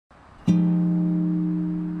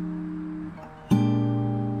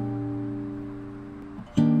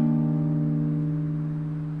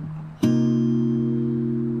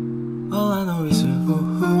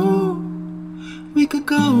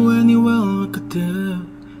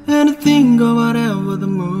think of whatever the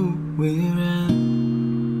mood we're in.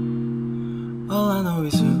 All I know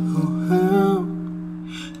is you.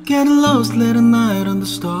 Getting lost late at night on the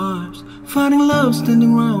stars, finding love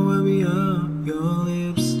standing right where we are. Your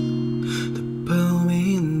lips that pull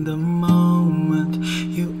me in the moment.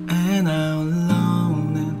 You and I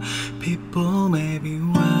alone, and people may be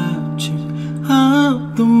watching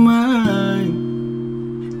out the mind.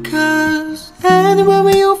 'Cause anywhere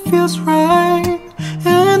with you feels right,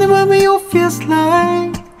 anywhere with you feels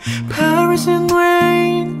like Paris and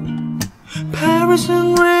rain, Paris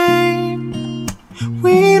and rain.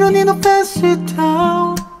 We don't need no fancy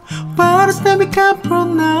town, words that we can't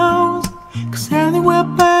pronounce. 'Cause anywhere,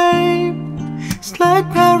 babe, it's like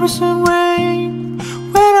Paris and rain.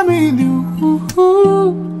 When I'm with you,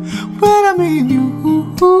 when I'm with you,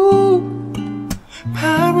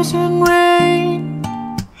 Paris and rain,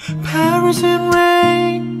 Paris and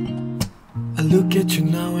rain. I look at you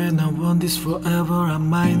now and I want this forever. I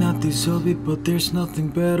might not deserve it, but there's nothing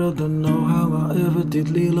better than know how I ever did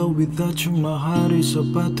Lilo without you. My heart is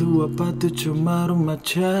about to jump out of my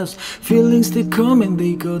chest. Feelings they come and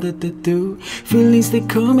they go, that they do. Feelings they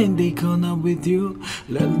come and they go, not with you.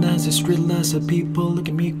 Last night just realized that people look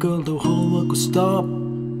at me go, the whole world could stop.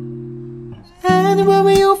 Anywhere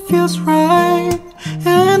with you feels right,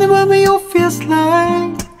 anywhere with you feels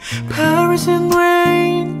like Paris and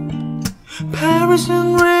rain, Paris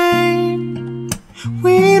and rain.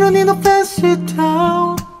 We don't need no fancy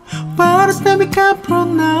town, words that we can't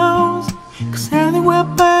pronounce. 'Cause anywhere,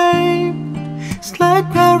 babe, it's like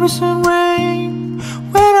Paris and rain.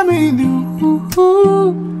 When I'm with you,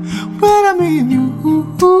 when I'm with you,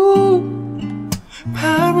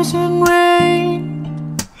 Paris and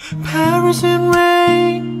rain, Paris and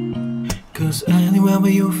rain. 'Cause anywhere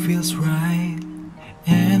with you feels right,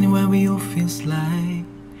 anywhere with you feels like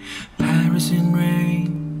Paris and rain,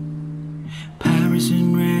 Paris and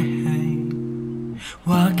rain.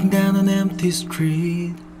 Walking down an empty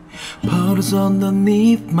street, puddles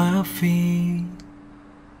underneath my feet.